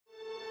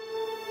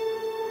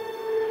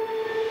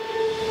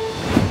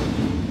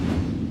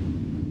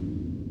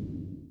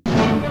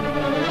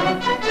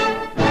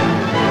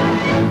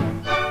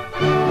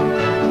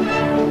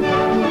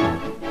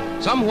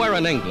Here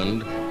in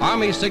England,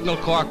 Army Signal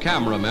Corps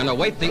cameramen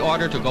await the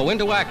order to go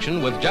into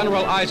action with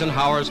General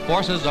Eisenhower's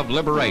Forces of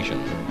Liberation.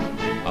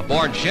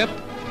 Aboard ship,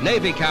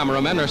 Navy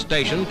cameramen are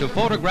stationed to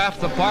photograph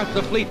the part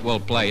the fleet will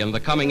play in the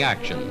coming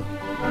action.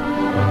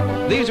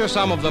 These are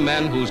some of the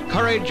men whose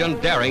courage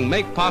and daring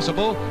make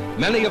possible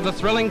many of the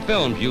thrilling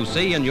films you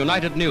see in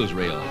United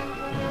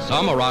NEWSREEL.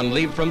 Some are on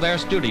leave from their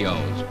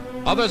studios.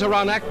 Others are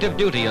on active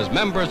duty as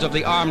members of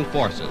the armed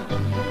forces.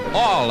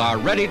 All are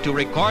ready to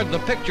record the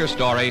picture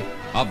story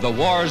of the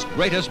war's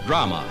greatest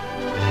drama.